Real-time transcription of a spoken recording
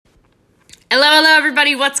Hello,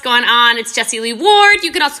 everybody. What's going on? It's Jessie Lee Ward.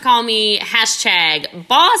 You can also call me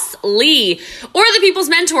 #BossLee or the People's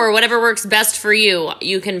Mentor, whatever works best for you.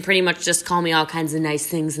 You can pretty much just call me all kinds of nice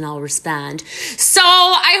things and I'll respond. So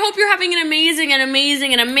I hope you're having an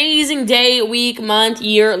amazing day, week, month,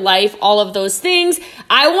 year, life, all of those things.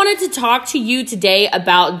 I wanted to talk to you today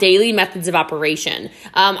about daily methods of operation.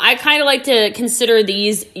 I kind of like to consider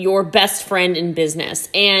these your best friend in business.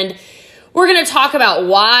 And we're going to talk about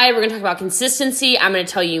why. We're going to talk about consistency. I'm going to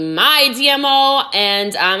tell you my DMO,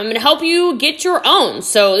 and I'm going to help you get your own.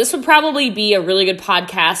 So this would probably be a really good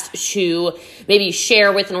podcast to maybe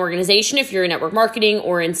share with an organization if you're in network marketing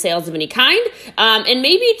or in sales of any kind, and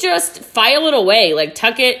maybe just file it away, like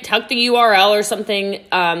tuck the URL or something,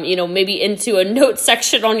 maybe into a note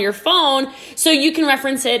section on your phone so you can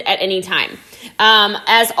reference it at any time.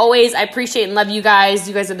 As always, I appreciate and love you guys.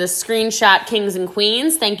 You guys are the screenshot kings and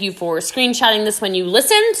queens. Thank you for screenshotting this when you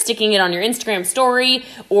listen, sticking it on your Instagram story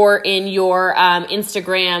or in your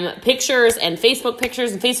Instagram pictures and Facebook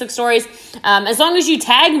pictures and Facebook stories. As long as you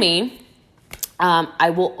tag me, I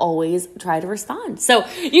will always try to respond. So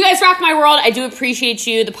you guys rock my world. I do appreciate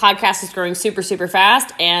you. The podcast is growing super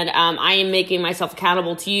fast, and I am making myself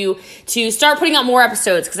accountable to you to start putting out more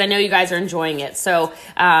episodes because I know you guys are enjoying it. So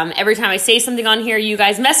every time I say something on here, you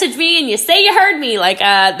guys message me and you say you heard me. Like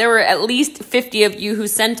there were at least 50 of you who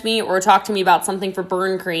sent me or talked to me about something for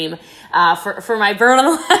burn cream for my burn on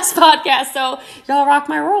the last podcast. So y'all rock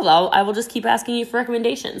my world. I will just keep asking you for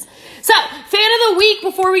recommendations. So fan of the week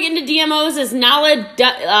before we get into DMOs is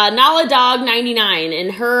Nala Dog 99,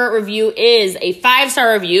 and her review is a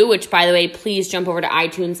 5-star review, which, by the way, please jump over to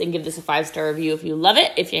iTunes and give this a 5-star review if you love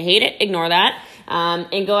it. If you hate it, ignore that,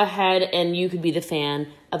 and go ahead and you could be the fan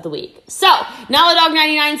of the week. So Nala Dog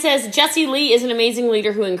 99 says, Jessie Lee is an amazing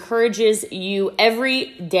leader who encourages you every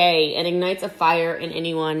day and ignites a fire in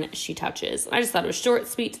anyone she touches. I just thought it was short,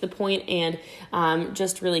 sweet, to the point, and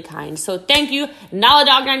just really kind. So thank you, Nala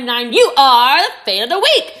Dog 99. You are the fan of the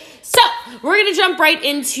week. So we're going to jump right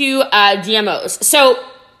into DMOs. So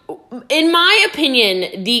in my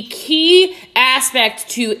opinion, the key aspect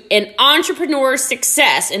to an entrepreneur's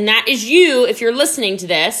success, and that is you, if you're listening to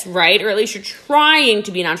this, right, or at least you're trying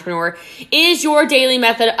to be an entrepreneur, is your daily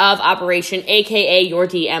method of operation, aka your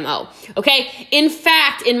DMO. Okay? In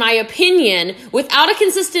fact, in my opinion, without a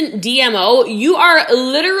consistent DMO, you are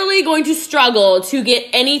literally going to struggle to get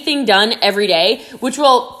anything done every day, which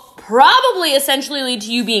will probably essentially lead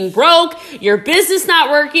to you being broke, your business not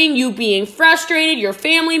working, you being frustrated, your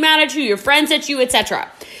family mad at you, your friends at you, etc.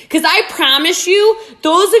 Because I promise you,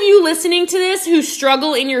 those of you listening to this who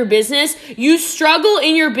struggle in your business, you struggle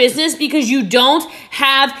in your business because you don't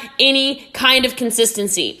have any kind of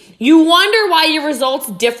consistency. You wonder why your results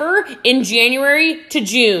differ in January to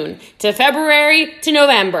June, to February to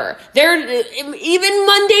November. They're even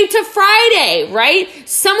Monday to Friday, right?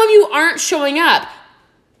 Some of you aren't showing up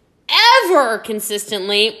ever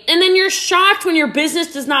consistently, and then you're shocked when your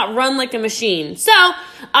business does not run like a machine. So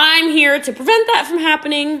I'm here to prevent that from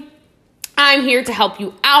happening. I'm here to help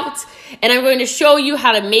you out, and I'm going to show you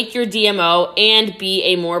how to make your DMO and be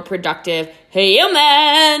a more productive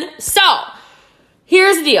human. So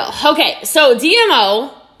here's the deal. Okay, so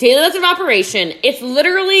DMO, daily method of operation, it's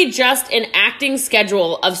literally just an acting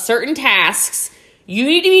schedule of certain tasks you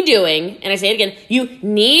need to be doing, and I say it again, you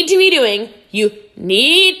need to be doing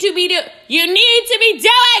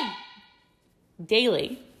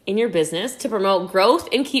daily in your business to promote growth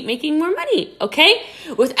and keep making more money, okay?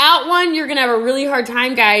 Without one, you're going to have a really hard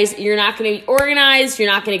time, guys. You're not going to be organized.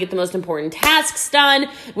 You're not going to get the most important tasks done,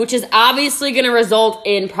 which is obviously going to result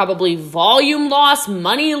in probably volume loss,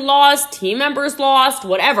 money loss, team members lost,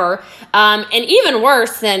 whatever. And even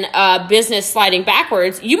worse than business sliding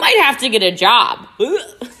backwards, you might have to get a job.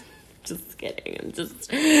 Just kidding. I'm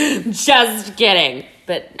just kidding,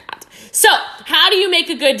 but not. So how do you make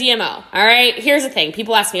a good DMO? All right, here's the thing.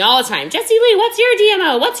 People ask me all the time, Jessie Lee, what's your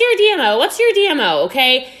DMO? What's your DMO? What's your DMO?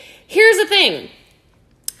 Okay, here's the thing.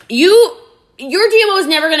 Your DMO is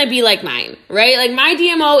never going to be like mine, right? Like my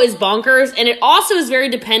DMO is bonkers, and it also is very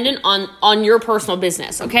dependent on your personal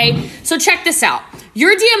business, okay? So check this out.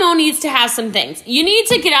 Your DMO needs to have some things. You need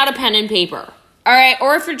to get out a pen and paper, all right?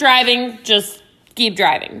 Or if you're driving, just keep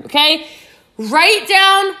driving, okay? Write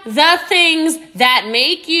down the things that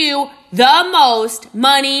make you the most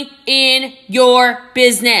money in your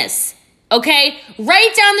business. Okay?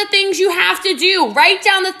 Write down the things you have to do. Write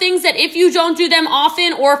down the things that if you don't do them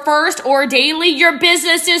often or first or daily, your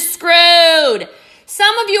business is screwed.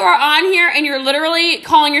 Some of you are on here and you're literally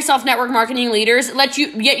calling yourself network marketing leaders,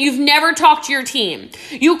 yet you've never talked to your team.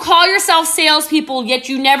 You call yourself salespeople, yet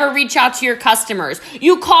you never reach out to your customers.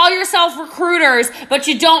 You call yourself recruiters, but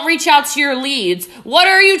you don't reach out to your leads. What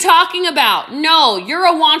are you talking about? No, you're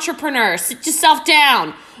a wantrepreneur. Sit yourself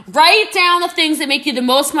down. Write down the things that make you the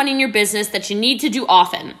most money in your business that you need to do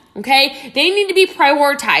often, okay? They need to be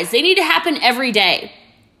prioritized. They need to happen every day.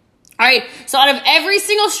 All right, so out of every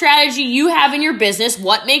single strategy you have in your business,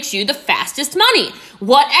 what makes you the fastest money?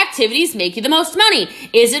 What activities make you the most money?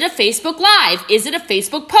 Is it a Facebook Live? Is it a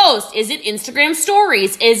Facebook post? Is it Instagram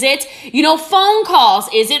stories? Is it, phone calls?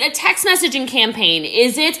 Is it a text messaging campaign?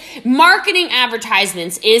 Is it marketing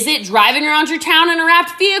advertisements? Is it driving around your town in a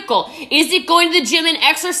wrapped vehicle? Is it going to the gym and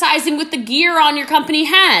exercising with the gear on your company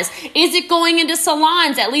has? Is it going into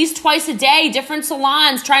salons at least twice a day, different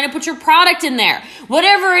salons, trying to put your product in there?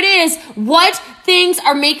 Whatever it is, what things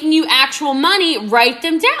are making you actual money, write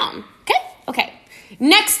them down. Okay.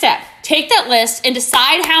 Next step, take that list and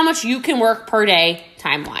decide how much you can work per day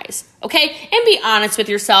time-wise, okay? And be honest with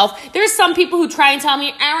yourself. There's some people who try and tell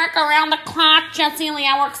me, I work around the clock, Jessie Lee,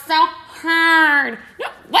 I work so hard. No,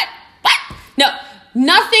 what? No,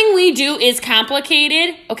 nothing we do is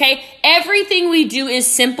complicated, okay? Everything we do is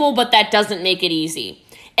simple, but that doesn't make it easy.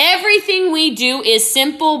 Everything we do is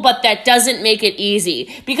simple, but that doesn't make it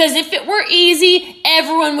easy. Because if it were easy,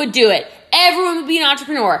 everyone would do it. Everyone would be an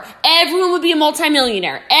entrepreneur. Everyone would be a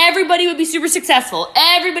multimillionaire. Everybody would be super successful.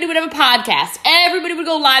 Everybody would have a podcast. Everybody would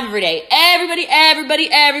go live every day. Everybody.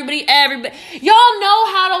 Y'all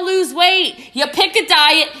know how to lose weight. You pick a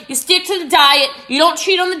diet. You stick to the diet. You don't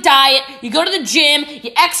cheat on the diet. You go to the gym.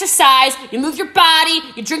 You exercise. You move your body.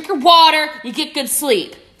 You drink your water. You get good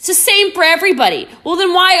sleep. It's the same for everybody. Well,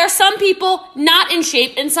 then why are some people not in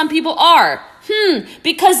shape and some people are?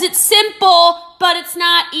 Because it's simple, but it's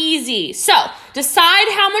not easy. So decide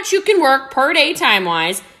how much you can work per day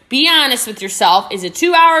time-wise. Be honest with yourself. Is it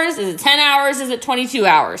 2 hours? Is it 10 hours? Is it 22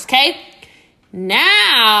 hours? Okay?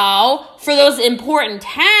 Now, for those important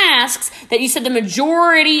tasks that you said that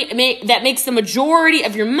makes the majority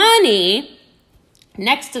of your money,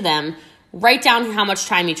 next to them, write down how much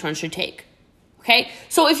time each one should take. Okay,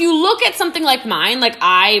 so if you look at something like mine, like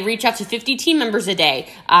I reach out to 50 team members a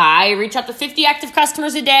day, I reach out to 50 active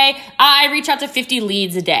customers a day, I reach out to 50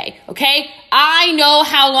 leads a day, okay? I know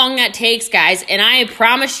how long that takes, guys, and I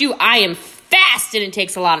promise you I am fast and it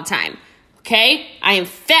takes a lot of time, okay? I am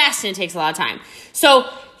fast and it takes a lot of time. So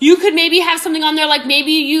you could maybe have something on there like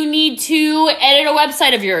maybe you need to edit a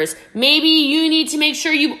website of yours. Maybe you need to make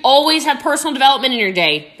sure you always have personal development in your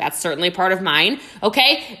day. That's certainly part of mine,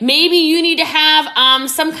 okay? Maybe you need to have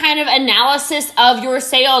some kind of analysis of your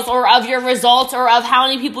sales or of your results or of how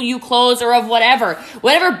many people you close or of whatever.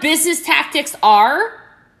 Whatever business tactics are,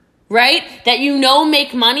 right, that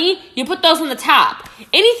make money, you put those on the top.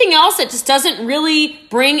 Anything else that just doesn't really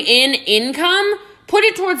bring in income, put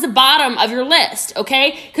it towards the bottom of your list,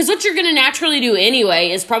 okay? Because what you're going to naturally do anyway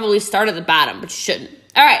is probably start at the bottom, but you shouldn't.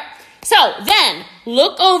 All right, so then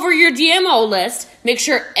look over your DMO list. Make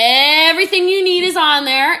sure everything you need is on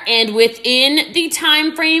there and within the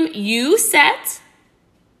time frame you set.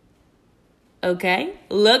 Okay,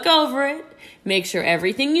 look over it. Make sure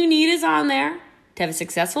everything you need is on there to have a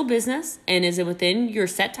successful business and is within your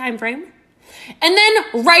set time frame. And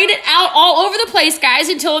then write it out all over the place, guys,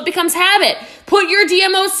 until it becomes habit. Put your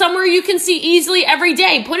DMO somewhere you can see easily every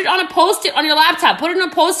day. Put it on a Post-it on your laptop. Put it on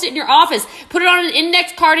a Post-it in your office. Put it on an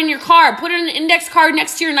index card in your car. Put it on an index card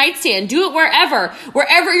next to your nightstand. Do it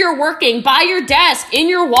wherever you're working, by your desk, in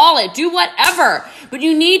your wallet. Do whatever. But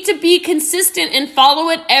you need to be consistent and follow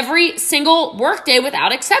it every single workday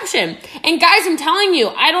without exception. And guys, I'm telling you,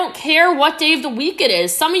 I don't care what day of the week it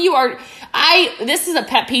is. Some of you are... this is a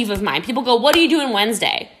pet peeve of mine. People go, what are you doing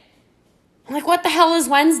Wednesday? I'm like, what the hell is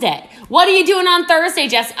Wednesday? What are you doing on Thursday,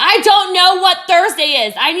 Jess? I don't know what Thursday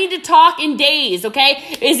is. I need to talk in days,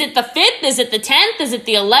 okay? Is it the 5th? Is it the 10th? Is it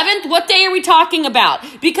the 11th? What day are we talking about?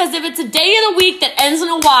 Because if it's a day of the week that ends in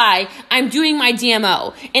a Y, I'm doing my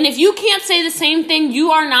DMO. And if you can't say the same thing,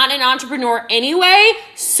 you are not an entrepreneur anyway.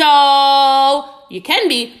 So you can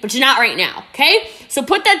be, but you're not right now, okay? So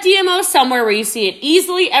put that DMO somewhere where you see it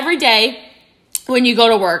easily every day when you go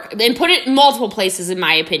to work, and put it in multiple places, in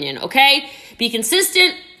my opinion, okay? Be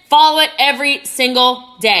consistent, follow it every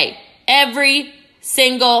single day. Every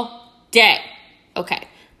single day. Okay,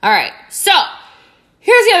 all right. So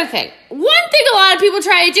here's the other thing. One thing a lot of people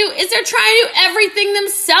try to do is they're trying to do everything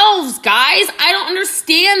themselves, guys. I don't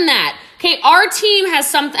understand that. Okay, our team has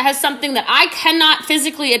something that I cannot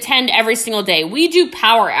physically attend every single day. We do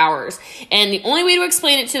power hours. And the only way to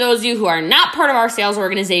explain it to those of you who are not part of our sales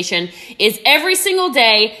organization is every single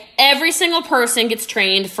day, every single person gets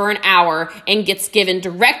trained for an hour and gets given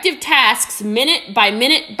directive tasks minute by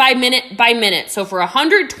minute by minute by minute. So for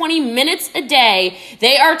 120 minutes a day,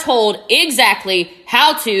 they are told exactly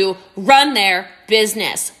how to run their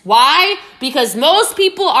business. Why? Because most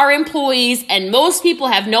people are employees and most people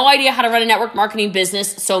have no idea how to run a network marketing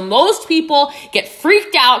business. So most people get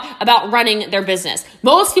freaked out about running their business.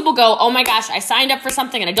 Most people go, oh my gosh, I signed up for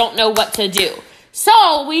something and I don't know what to do.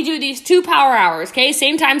 So we do these 2 power hours, okay?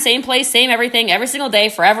 Same time, same place, same everything, every single day,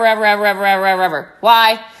 forever, ever.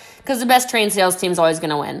 Why? Because the best trained sales team is always going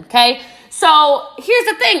to win, okay? So here's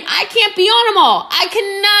the thing. I can't be on them all. I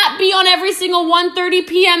cannot be on every single 1:30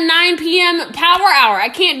 p.m., 9 p.m. power hour. I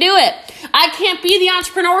can't do it. I can't be the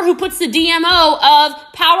entrepreneur who puts the DMO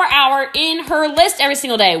of power hour in her list every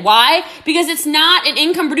single day. Why? Because it's not an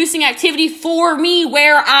income producing activity for me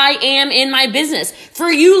where I am in my business. For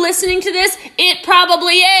you listening to this, it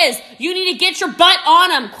probably is. You need to get your butt on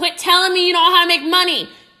them. Quit telling me you don't know how to make money.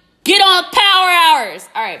 Get on power hours.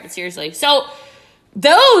 All right, but seriously. So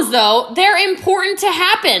those, though, they're important to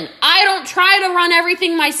happen. I don't try to run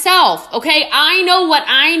everything myself, okay? I know what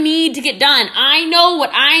I need to get done. I know what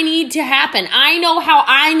I need to happen. I know how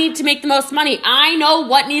I need to make the most money. I know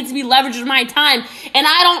what needs to be leveraged in my time. And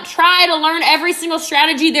I don't try to learn every single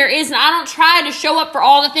strategy there is, and I don't try to show up for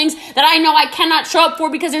all the things that I know I cannot show up for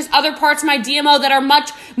because there's other parts of my DMO that are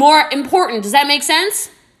much more important. Does that make sense?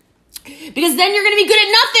 Because then you're going to be good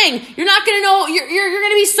at nothing. You're not going to know, you're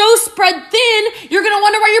going to be so spread thin, you're going to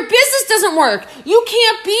wonder why your business doesn't work. You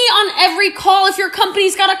can't be on every call if your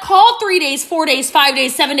company's got to call 3 days, 4 days, 5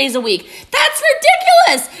 days, 7 days a week. That's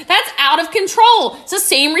ridiculous. That's out of control. It's the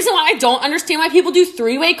same reason why I don't understand why people do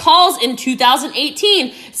 3-way calls in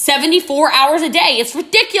 2018, 74 hours a day. It's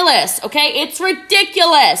ridiculous, okay? It's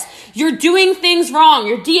ridiculous. You're doing things wrong.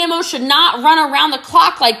 Your DMO should not run around the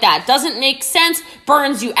clock like that. Doesn't make sense,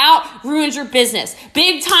 burns you out, ruins your business.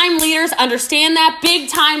 Big time leaders understand that. Big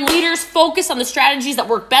time leaders focus on the strategies that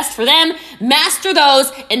work best for them, master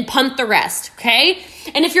those, and punt the rest, okay?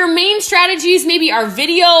 And if your main strategies maybe are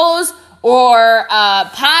videos or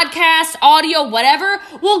podcast, audio, whatever,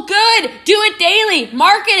 well, good. Do it daily.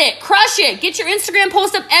 Market it. Crush it. Get your Instagram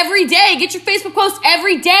post up every day. Get your Facebook post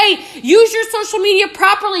every day. Use your social media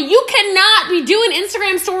properly. You cannot be doing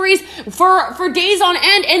Instagram stories for days on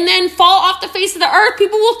end and then fall off the face of the earth.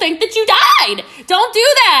 People will think that you died. Don't do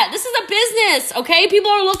that. This is a business, okay?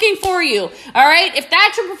 People are looking for you, all right? If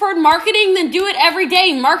that's your preferred marketing, then do it every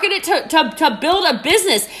day. Market it to build a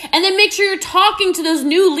business, and then make sure you're talking to those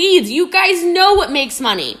new leads. You guys know what makes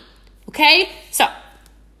money, okay? So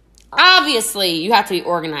obviously you have to be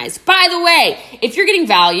organized. By the way, if you're getting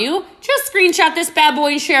value, just screenshot this bad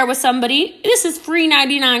boy and share with somebody. This is free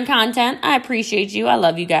 99 content. I appreciate you. I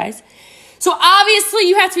love you guys. So obviously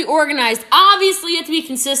you have to be organized. Obviously you have to be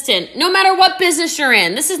consistent no matter what business you're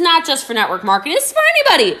in. This is not just for network marketing. This is for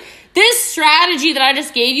anybody. This strategy that I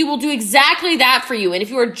just gave you will do exactly that for you. And if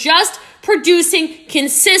you are just producing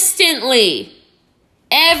consistently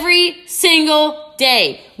every single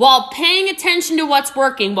day while paying attention to what's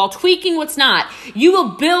working, while tweaking what's not, you will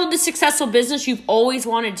build the successful business you've always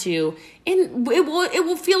wanted to. And it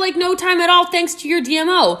will feel like no time at all thanks to your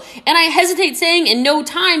DMO. And I hesitate saying in no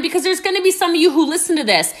time because there's going to be some of you who listen to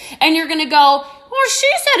this and you're going to go, well, she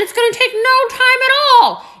said it's going to take no time at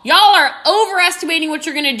all. Y'all are overestimating what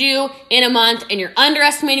you're going to do in a month and you're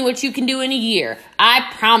underestimating what you can do in a year.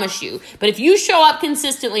 I promise you. But if you show up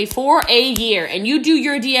consistently for a year and you do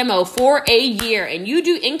your DMO for a year and you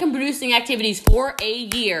do income producing activities for a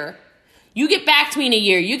year, you get back to me in a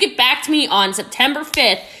year. You get back to me on September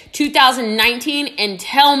 5th, 2019 and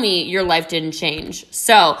tell me your life didn't change.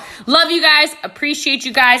 So love you guys. Appreciate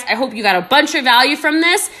you guys. I hope you got a bunch of value from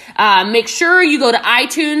this. Make sure you go to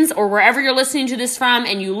iTunes or wherever you're listening to this from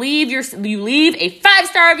and you leave a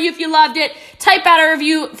 5-star review if you loved it. Type out a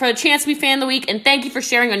review for the chance to be fan of the week. And thank you for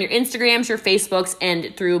sharing on your Instagrams, your Facebooks,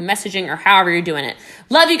 and through messaging or however you're doing it.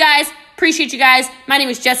 Love you guys. Appreciate you guys. My name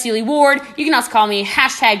is Jessie Lee Ward. You can also call me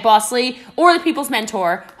 #BossLee or the People's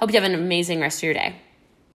Mentor. Hope you have an amazing rest of your day.